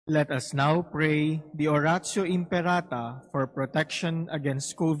Let us now pray the Oratio Imperata for protection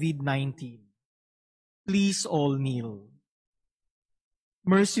against COVID-19. Please all kneel.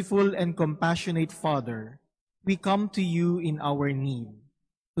 Merciful and compassionate Father, we come to you in our need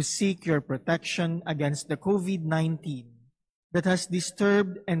to seek your protection against the COVID-19 that has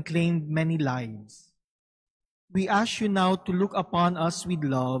disturbed and claimed many lives. We ask you now to look upon us with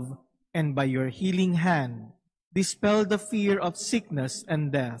love and by your healing hand, dispel the fear of sickness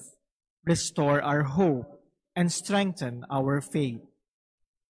and death, restore our hope, and strengthen our faith.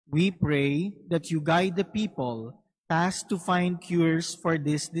 We pray that you guide the people tasked to find cures for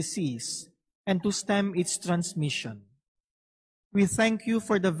this disease and to stem its transmission. We thank you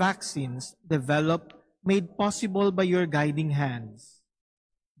for the vaccines developed, made possible by your guiding hands.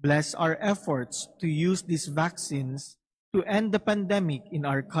 Bless our efforts to use these vaccines to end the pandemic in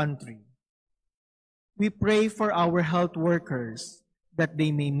our country. We pray for our health workers that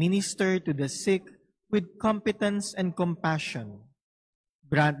they may minister to the sick with competence and compassion.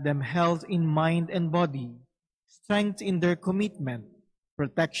 Grant them health in mind and body, strength in their commitment,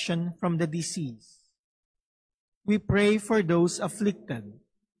 protection from the disease. We pray for those afflicted.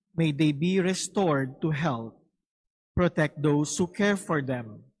 May they be restored to health. Protect those who care for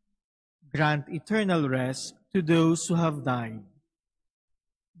them. Grant eternal rest to those who have died.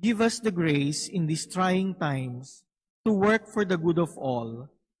 Give us the grace in these trying times to work for the good of all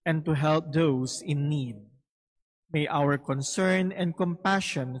and to help those in need. May our concern and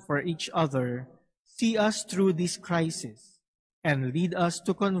compassion for each other see us through this crisis and lead us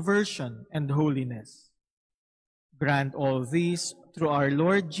to conversion and holiness. Grant all this through our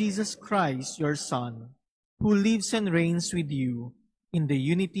Lord Jesus Christ, your Son, who lives and reigns with you in the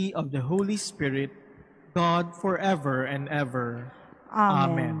unity of the Holy Spirit, God forever and ever.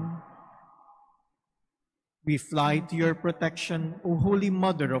 Amen. We fly to your protection, O Holy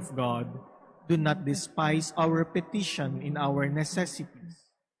Mother of God. Do not despise our petition in our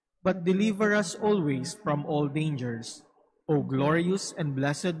necessities, but deliver us always from all dangers, O glorious and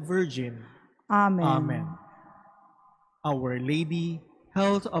blessed Virgin. Amen. Amen. Our Lady,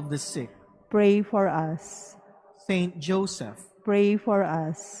 health of the sick, Pray for us. Saint Joseph, Pray for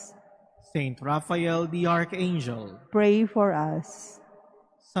us. Saint Raphael the Archangel, Pray for us.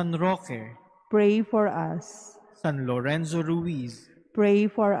 San Roque, Pray for us. San Lorenzo Ruiz, Pray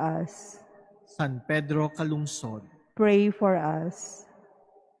for us. San Pedro Calungsod. Pray for us.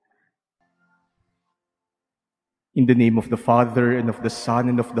 In the name of the Father, and of the Son,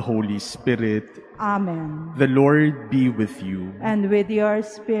 and of the Holy Spirit. Amen. The Lord be with you. And with your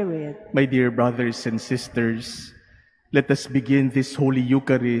spirit. My dear brothers and sisters, let us begin this Holy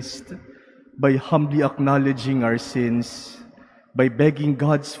Eucharist by humbly acknowledging our sins, by begging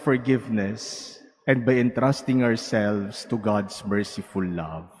God's forgiveness, and by entrusting ourselves to God's merciful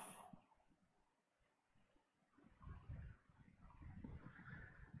love.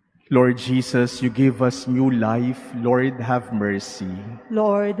 Lord Jesus, you give us new life. Lord, have mercy.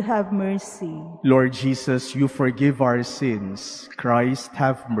 Lord, have mercy. Lord Jesus, you forgive our sins. Christ,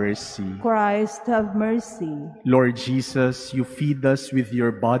 have mercy. Christ, have mercy. Lord Jesus, you feed us with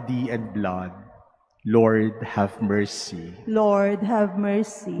your body and blood. Lord, have mercy. Lord, have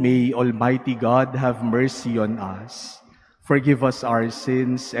mercy. May Almighty God have mercy on us, forgive us our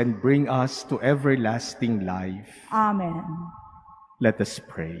sins, and bring us to everlasting life. Amen. Let us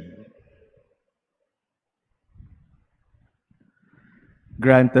pray.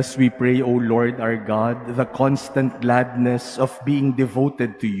 Grant us, we pray, O Lord our God, the constant gladness of being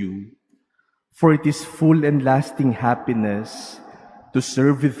devoted to you, for it is full and lasting happiness to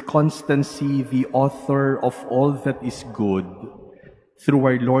serve with constancy the author of all that is good, through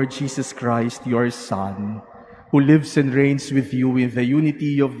our Lord Jesus Christ, your Son, who lives and reigns with you in the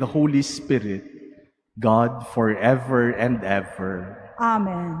unity of the Holy Spirit, God forever and ever.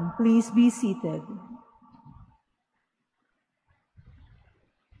 Amen. Please be seated.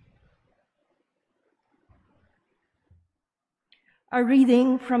 A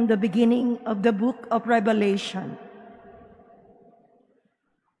reading from the beginning of the book of Revelation.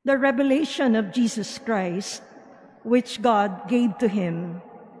 The revelation of Jesus Christ, which God gave to him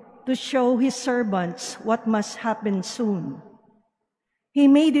to show his servants what must happen soon. He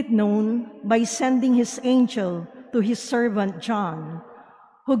made it known by sending his angel to his servant John,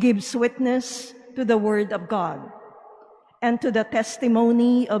 who gives witness to the word of God and to the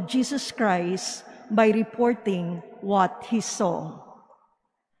testimony of Jesus Christ by reporting what he saw.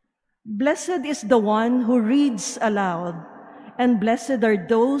 Blessed is the one who reads aloud, and blessed are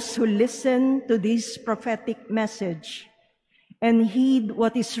those who listen to this prophetic message and heed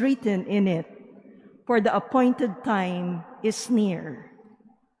what is written in it, for the appointed time is near.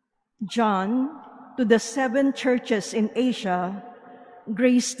 John, to the 7 churches in Asia,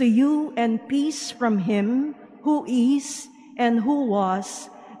 grace to you and peace from him who is, and who was,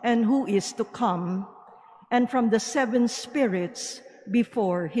 and who is to come, and from the 7 spirits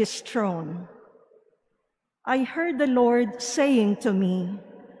before his throne. I heard the Lord saying to me,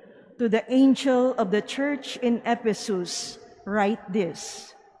 to the angel of the church in Ephesus, write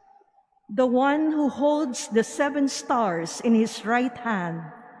this: the one who holds the 7 stars in his right hand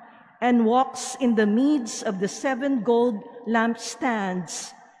and walks in the midst of the 7 gold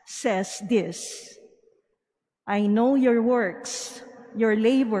lampstands says this: I know your works, your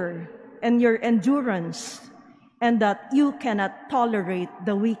labor, and your endurance, and that you cannot tolerate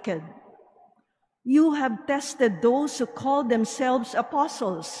the wicked. You have tested those who call themselves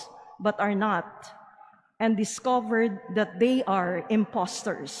apostles, but are not, and discovered that they are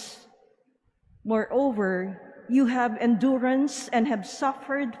impostors. Moreover, you have endurance and have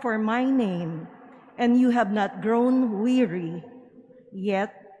suffered for my name, and you have not grown weary.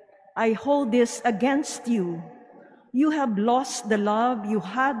 Yet I hold this against you: you have lost the love you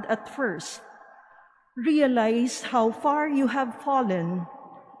had at first. Realize how far you have fallen.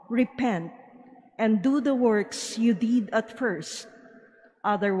 Repent and do the works you did at first.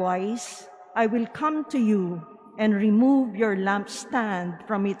 Otherwise, I will come to you and remove your lampstand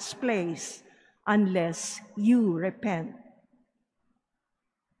from its place, unless you repent.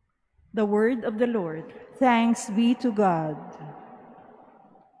 The word of the Lord. Thanks be to God.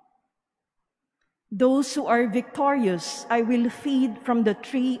 Those who are victorious, I will feed from the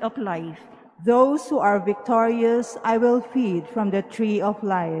tree of life. Those who are victorious, I will feed from the tree of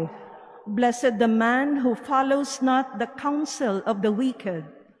life. Blessed the man who follows not the counsel of the wicked,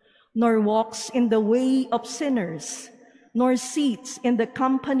 nor walks in the way of sinners, nor sits in the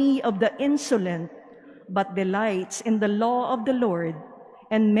company of the insolent, but delights in the law of the Lord,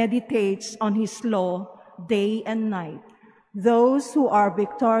 and meditates on his law day and night. Those who are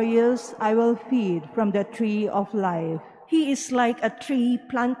victorious, I will feed from the tree of life. He is like a tree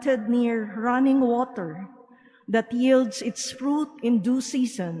planted near running water, that yields its fruit in due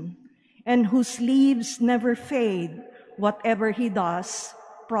season, and whose leaves never fade. Whatever he does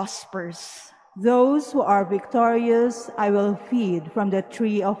prospers. Those who are victorious, I will feed from the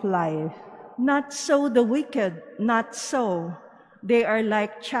tree of life. Not so the wicked, not so. They are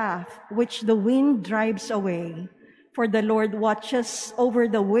like chaff which the wind drives away. For the Lord watches over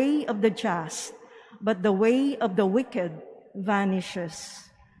the way of the just, but the way of the wicked vanishes.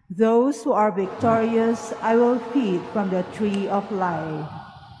 Those who are victorious, I will feed from the tree of life.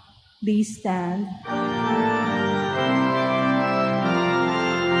 Please stand.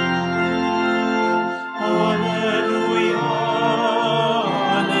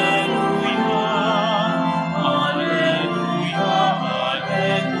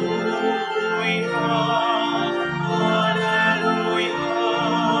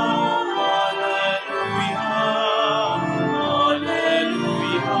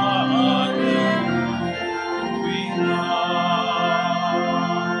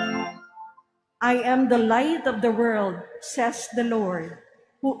 I am the light of the world, says the Lord.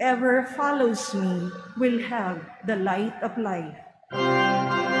 Whoever follows me will have the light of life.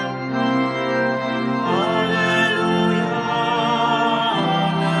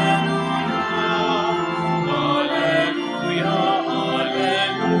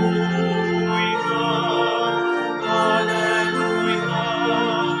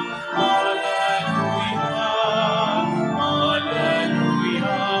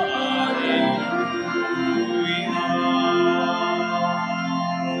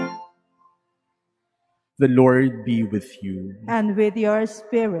 The Lord be with you. And with your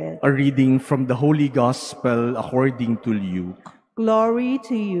spirit. A reading from the Holy Gospel according to Luke. Glory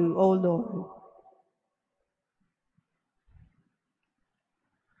to you, O Lord.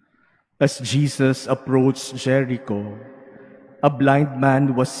 As Jesus approached Jericho, a blind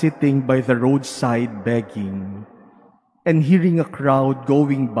man was sitting by the roadside begging, and hearing a crowd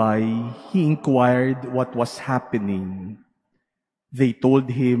going by, he inquired what was happening. They told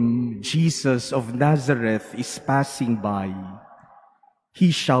him, Jesus of Nazareth is passing by.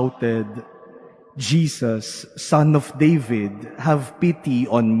 He shouted, Jesus, Son of David, have pity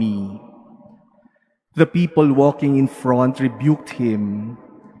on me. The people walking in front rebuked him,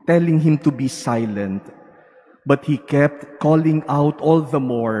 telling him to be silent. But he kept calling out all the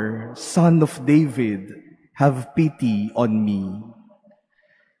more, Son of David, have pity on me.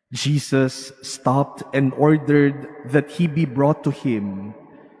 Jesus stopped and ordered that he be brought to him.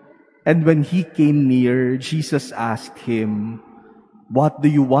 And when he came near, Jesus asked him, What do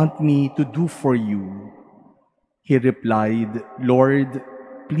you want me to do for you? He replied, Lord,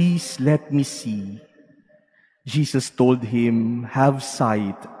 please let me see." Jesus told him, "Have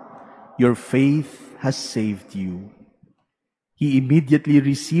sight, your faith has saved you." He immediately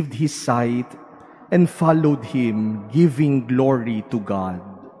received his sight and followed him, giving glory to God.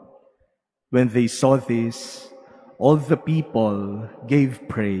 When they saw this, all the people gave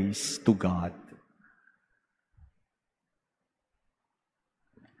praise to God.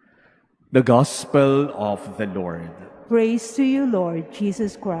 The Gospel of the Lord. Praise to you, Lord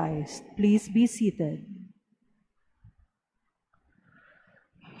Jesus Christ. Please be seated.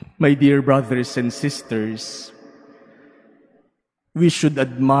 My dear brothers and sisters, we should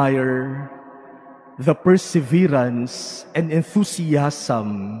admire the perseverance and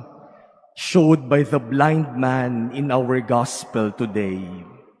enthusiasm showed by the blind man in our gospel today.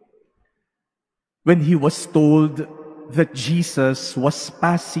 When he was told that Jesus was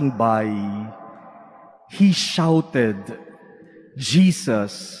passing by, he shouted,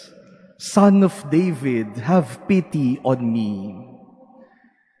 "Jesus, Son of David, have pity on me."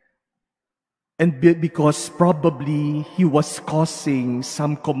 And because probably he was causing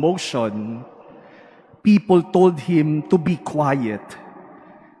some commotion, people told him to be quiet.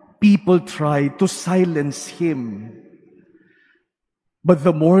 People tried to silence him. But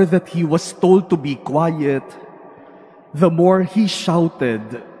the more that he was told to be quiet, the more he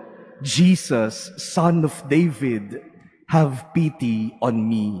shouted, "Jesus, Son of David, have pity on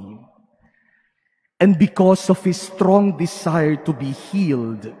me." And because of his strong desire to be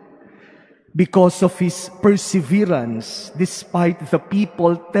healed, because of his perseverance despite the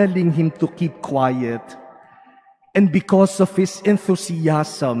people telling him to keep quiet, and because of his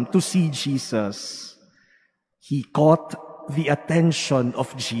enthusiasm to see Jesus, he caught the attention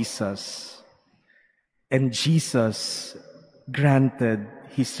of Jesus. And Jesus granted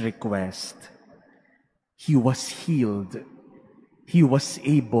his request. He was healed. He was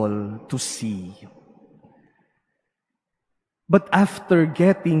able to see. But after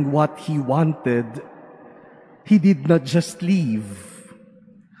getting what he wanted, he did not just leave.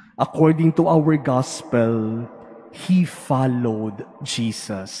 According to our gospel, he followed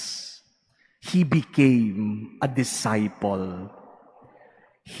Jesus. He became a disciple.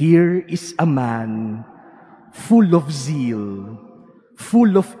 Here is a man full of zeal,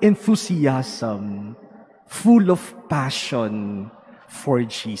 full of enthusiasm, full of passion for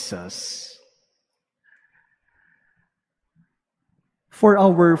Jesus. For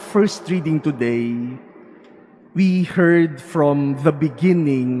our first reading today, we heard from the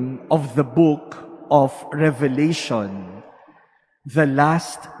beginning of the book of Revelation, the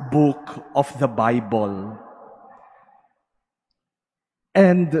last book of the Bible.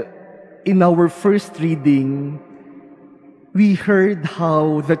 And in our first reading, we heard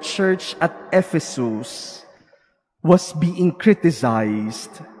how the church at Ephesus was being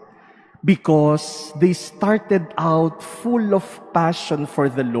criticized because they started out full of passion for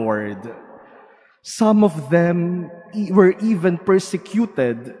the Lord. Some of them were even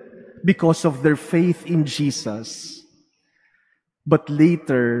persecuted because of their faith in Jesus. But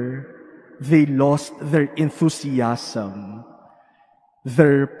later, they lost their enthusiasm.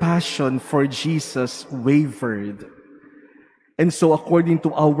 Their passion for Jesus wavered. And so according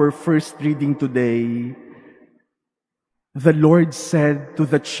to our first reading today, the Lord said to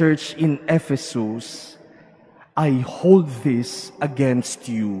the church in Ephesus, "I hold this against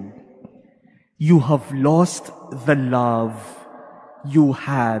you. You have lost the love you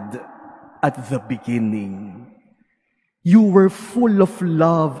had at the beginning. You were full of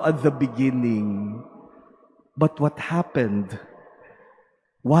love at the beginning. But what happened?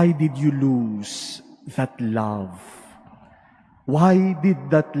 Why did you lose that love? Why did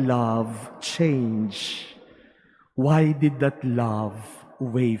that love change? Why did that love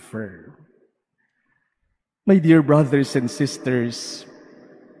waver?" My dear brothers and sisters,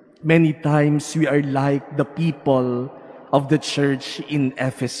 many times we are like the people of the church in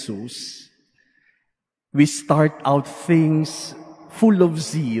Ephesus. We start out things full of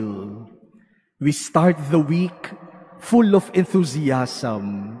zeal. We start the week full of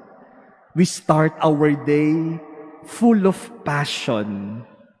enthusiasm. We start our day full of passion.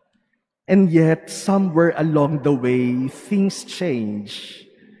 And yet, somewhere along the way, things change.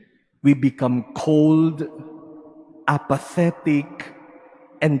 We become cold, apathetic,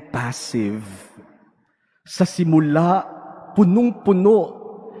 and passive. Sa simula, punong-puno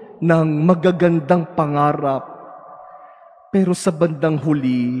ng magagandang pangarap, pero sa bandang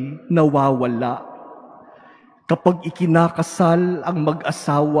huli, nawawala. Kapag ikinakasal ang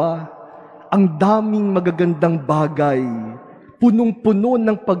mag-asawa, ang daming magagandang bagay, punong-puno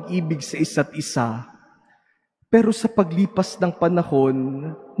ng pag-ibig sa isa't isa. Pero sa paglipas ng panahon,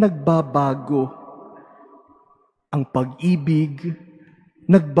 nagbabago ang pag-ibig,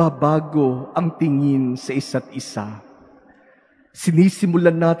 nagbabago ang tingin sa isa't isa.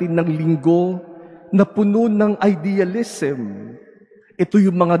 Sinisimulan natin ng linggo na puno ng idealism. Ito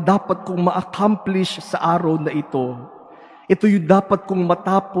yung mga dapat kong ma-accomplish sa araw na ito. Ito yung dapat kong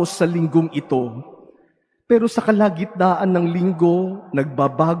matapos sa linggong ito. Pero sa kalagitnaan ng linggo,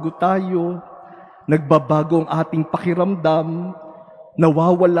 nagbabago tayo, nagbabago ang ating pakiramdam,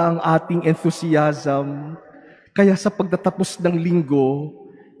 nawawala ang ating enthusiasm. Kaya sa pagtatapos ng linggo,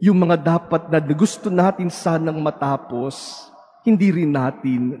 yung mga dapat na gusto natin sanang matapos, hindi rin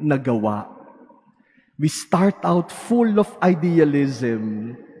natin nagawa. We start out full of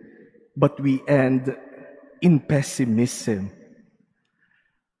idealism, but we end in pessimism.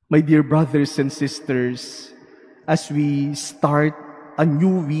 My dear brothers and sisters, as we start a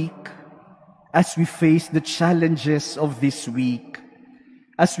new week, as we face the challenges of this week,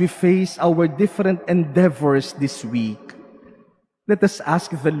 as we face our different endeavors this week, let us ask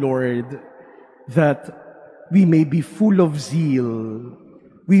the Lord that we may be full of zeal,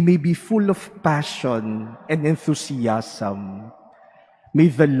 we may be full of passion and enthusiasm. May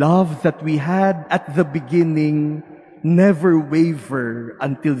the love that we had at the beginning never waver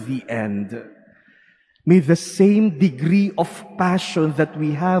until the end. May the same degree of passion that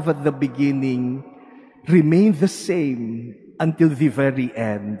we have at the beginning remain the same until the very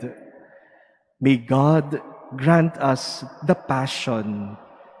end. May God grant us the passion,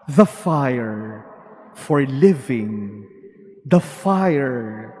 the fire for living, the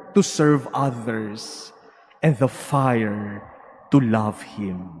fire to serve others, and the fire to love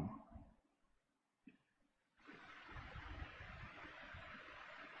Him.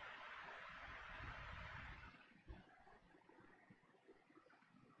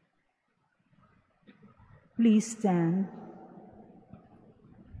 Please stand.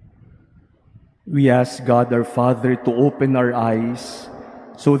 We ask God our Father to open our eyes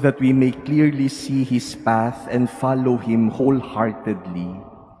so that we may clearly see His path and follow Him wholeheartedly.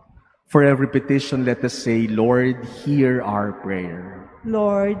 For every petition, let us say, Lord, hear our prayer.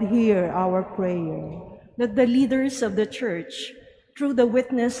 Lord, hear our prayer. That the leaders of the Church, through the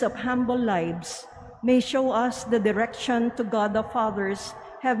witness of humble lives, may show us the direction to God the Father's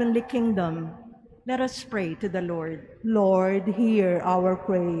heavenly kingdom. Let us pray to the Lord. Lord, hear our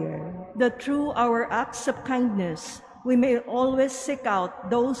prayer. That through our acts of kindness, we may always seek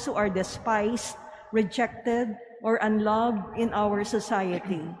out those who are despised, rejected, or unloved in our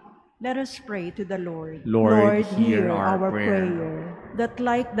society. Let us pray to the Lord. Lord, hear our prayer. That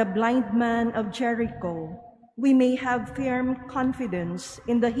like the blind man of Jericho, we may have firm confidence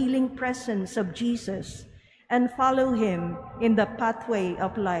in the healing presence of Jesus and follow Him in the pathway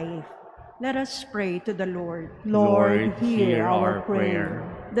of life. Let us pray to the Lord. Lord, hear our prayer.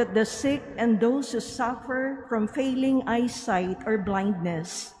 That the sick and those who suffer from failing eyesight or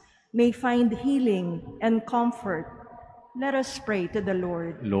blindness may find healing and comfort. Let us pray to the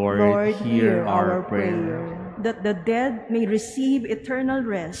Lord. Lord, hear our prayer. That the dead may receive eternal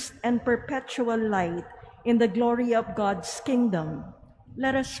rest and perpetual light in the glory of God's kingdom.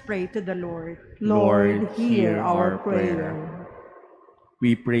 Let us pray to the Lord. Lord, hear our prayer.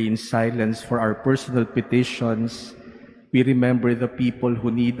 We pray in silence for our personal petitions. We remember the people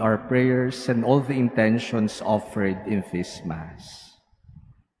who need our prayers and all the intentions offered in this Mass.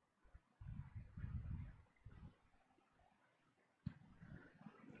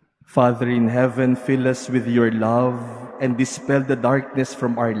 Father in heaven, fill us with your love and dispel the darkness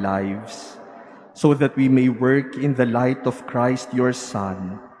from our lives, so that we may work in the light of Christ, your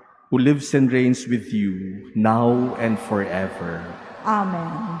Son, who lives and reigns with you, now and forever.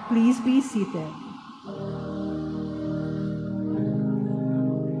 Amen. Please be seated.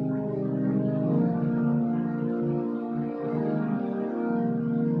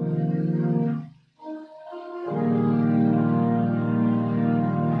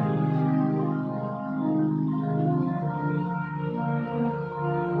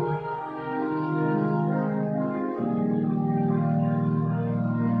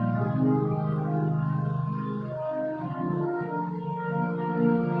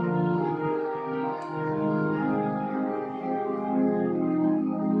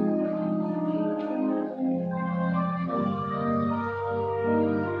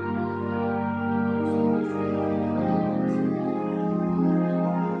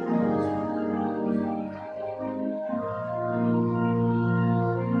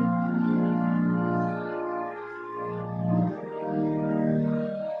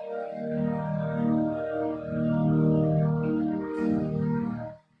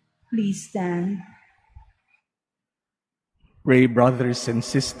 Please stand. Pray, brothers and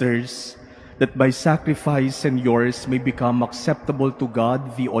sisters, that my sacrifice and yours may become acceptable to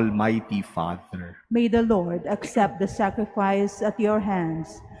God, the Almighty Father. May the Lord accept the sacrifice at your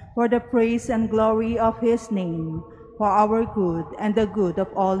hands for the praise and glory of his name, for our good and the good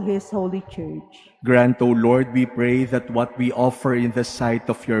of all his holy church. Grant, O Lord, we pray, that what we offer in the sight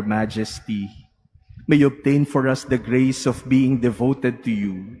of your majesty may obtain for us the grace of being devoted to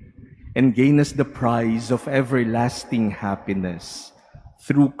you and gain us the prize of everlasting happiness.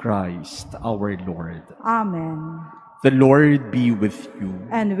 Through Christ our Lord. Amen. The Lord be with you.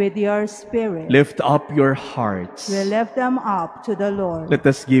 And with your spirit. Lift up your hearts. We lift them up to the Lord. Let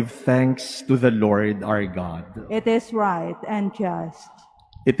us give thanks to the Lord our God. It is right and just.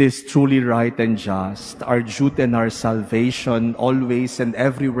 It is truly right and just, our duty and our salvation, always and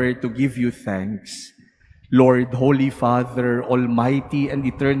everywhere to give you thanks, Lord, Holy Father, Almighty and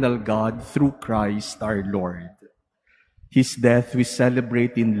eternal God, through Christ our Lord. His death we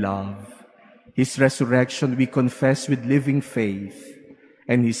celebrate in love. His resurrection we confess with living faith.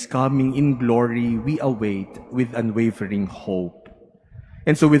 And His coming in glory we await with unwavering hope.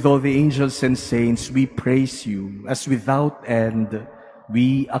 And so with all the angels and saints we praise you, as without end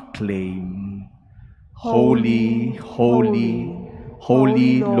we acclaim. Holy, holy,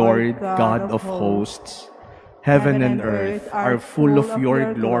 holy Lord God of hosts, heaven and earth are full of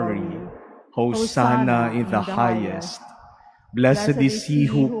your glory. Hosanna in the highest. Blessed is he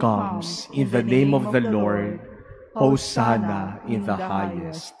who comes in the name of the Lord. Hosanna in the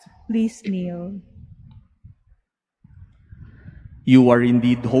highest. Please kneel. You are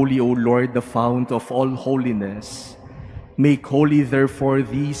indeed holy, O Lord, the fount of all holiness. Make holy, therefore,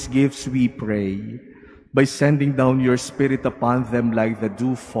 these gifts, we pray, by sending down your Spirit upon them like the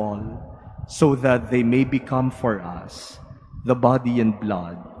dewfall, so that they may become for us the body and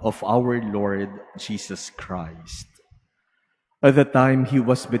blood of our Lord Jesus Christ. At the time he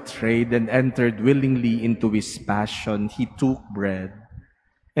was betrayed and entered willingly into his passion, he took bread,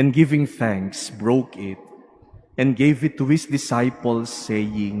 and giving thanks, broke it, and gave it to his disciples,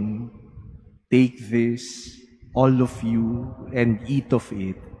 saying, "Take this, all of you, and eat of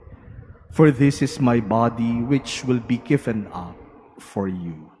it, for this is my body which will be given up for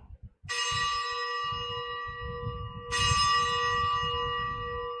you."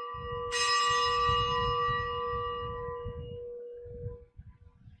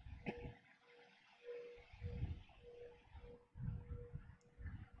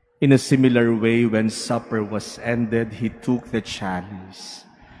 In a similar way, when supper was ended, he took the chalice,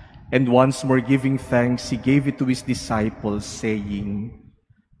 and once more giving thanks, he gave it to his disciples, saying,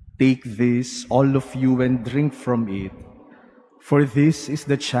 "Take this, all of you, and drink from it, for this is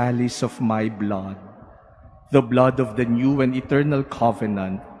the chalice of my blood, the blood of the new and eternal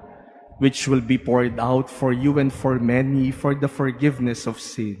covenant, which will be poured out for you and for many for the forgiveness of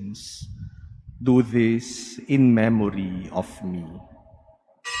sins. Do this in memory of me."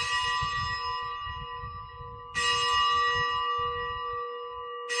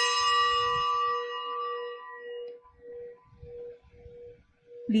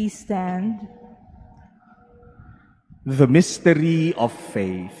 Please stand. The mystery of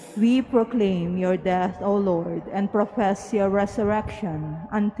faith. We proclaim your death, O Lord, and profess your resurrection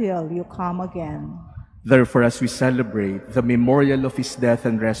until you come again. Therefore, as we celebrate the memorial of his death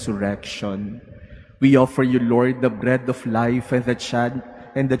and resurrection, we offer you, Lord, the bread of life and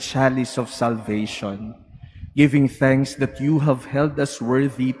the chalice of salvation, giving thanks that you have held us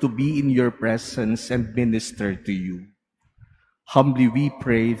worthy to be in your presence and minister to you. Humbly we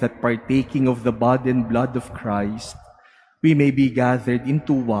pray that partaking of the body and blood of Christ, we may be gathered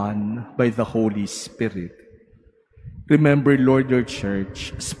into one by the Holy Spirit. Remember, Lord, your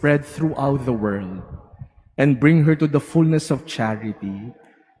church spread throughout the world, and bring her to the fullness of charity,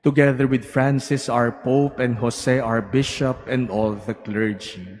 together with Francis our Pope and Jose our Bishop and all the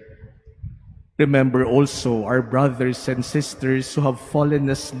clergy. Remember also our brothers and sisters who have fallen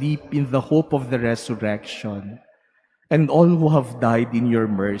asleep in the hope of the resurrection, and all who have died in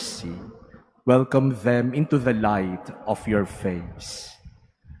your mercy. Welcome them into the light of your face.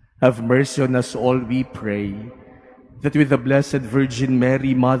 Have mercy on us all, we pray, that with the Blessed Virgin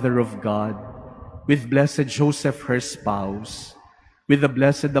Mary, Mother of God, with Blessed Joseph, her spouse, with the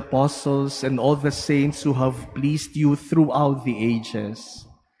blessed apostles and all the saints who have pleased you throughout the ages,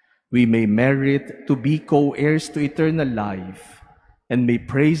 we may merit to be co-heirs to eternal life, and may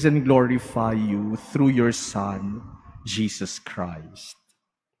praise and glorify you through your Son, Jesus Christ.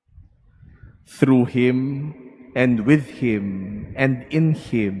 Through him, and with him, and in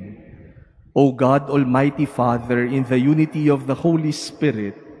him, O God, Almighty Father, in the unity of the Holy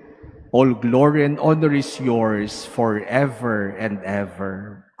Spirit, All glory and honor is yours forever and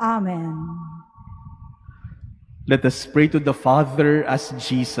ever. Amen. Let us pray to the Father as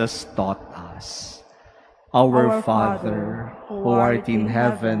Jesus taught us. Our Father, who art in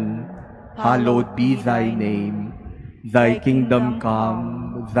heaven, hallowed be thy name. Thy kingdom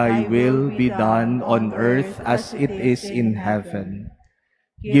come, thy will be done on earth as it is in heaven.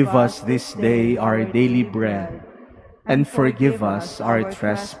 Give us this day our daily bread, and forgive us our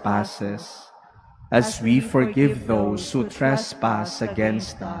trespasses, as we forgive those who trespass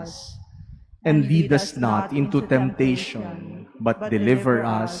against us. And lead us not into temptation, but deliver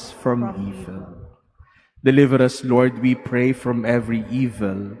us from evil. Deliver us, Lord, we pray, from every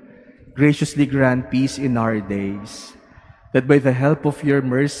evil. Graciously grant peace in our days, that by the help of your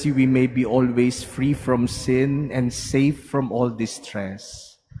mercy we may be always free from sin and safe from all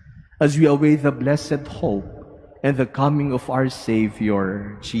distress, as we await the blessed hope and the coming of our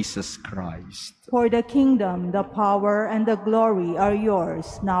Savior, Jesus Christ. For the kingdom, the power, and the glory are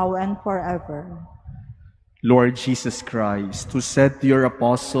yours, now and forever. Lord Jesus Christ, who said to your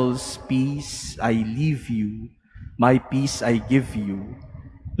apostles, "Peace I leave you, my peace I give you,"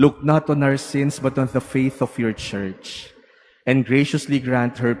 look not on our sins but on the faith of your church, and graciously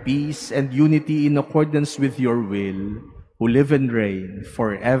grant her peace and unity in accordance with your will, who live and reign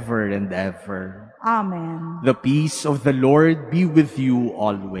forever and ever. Amen. The peace of the Lord be with you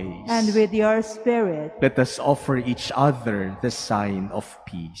always. And with your spirit. Let us offer each other the sign of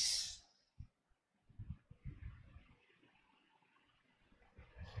peace.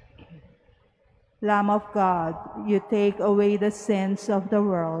 Lamb of God, you take away the sins of the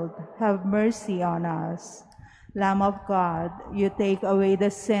world, have mercy on us. Lamb of God, you take away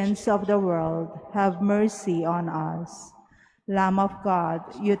the sins of the world, have mercy on us. Lamb of God,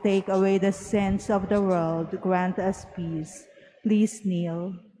 you take away the sins of the world, grant us peace. Please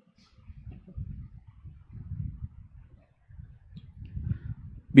kneel.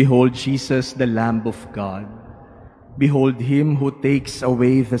 Behold Jesus, the Lamb of God. Behold him who takes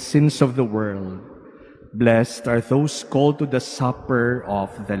away the sins of the world. Blessed are those called to the supper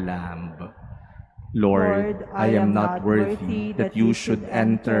of the Lamb. Lord, I am not worthy that you should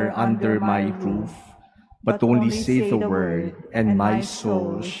enter under my roof, but only say the word, and my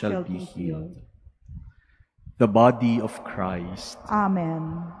soul shall be healed. The body of Christ.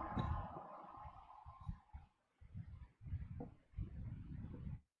 Amen.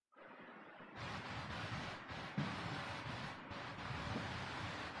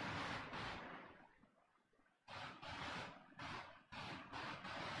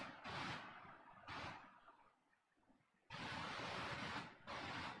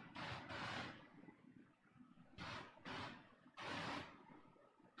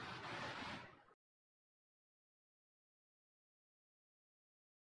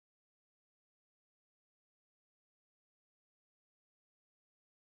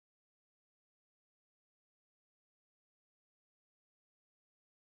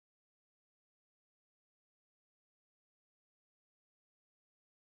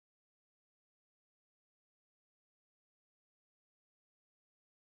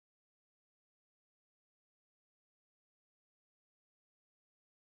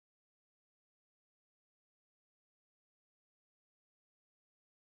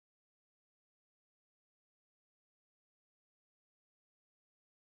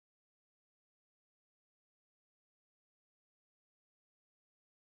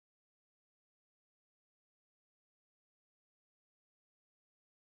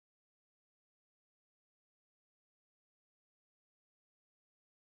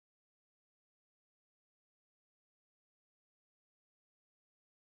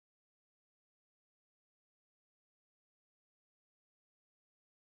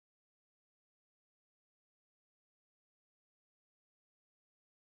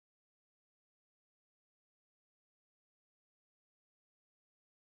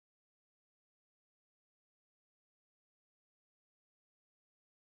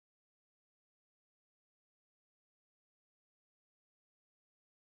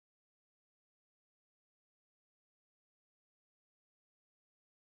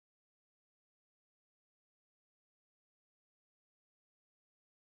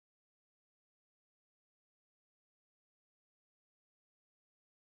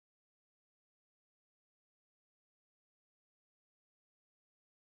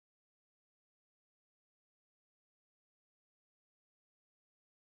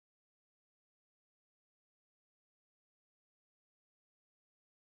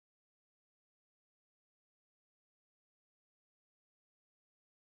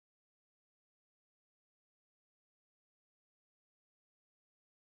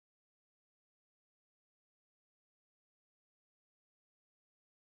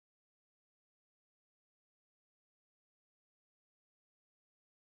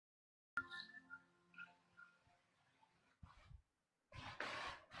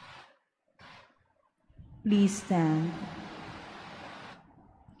 Please stand.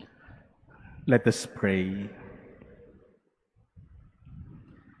 Let us pray.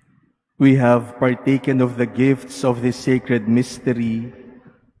 We have partaken of the gifts of this sacred mystery,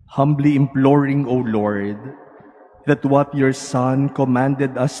 humbly imploring, O Lord, that what your Son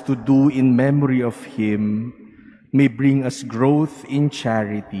commanded us to do in memory of him may bring us growth in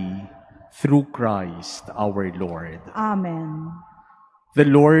charity through Christ our Lord. Amen. The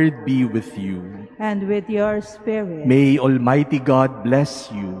Lord be with you. And with your spirit. May Almighty God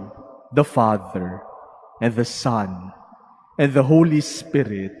bless you, the Father, and the Son, and the Holy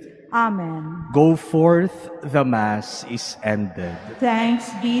Spirit. Amen. Go forth, the Mass is ended.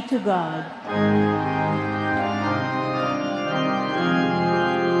 Thanks be to God.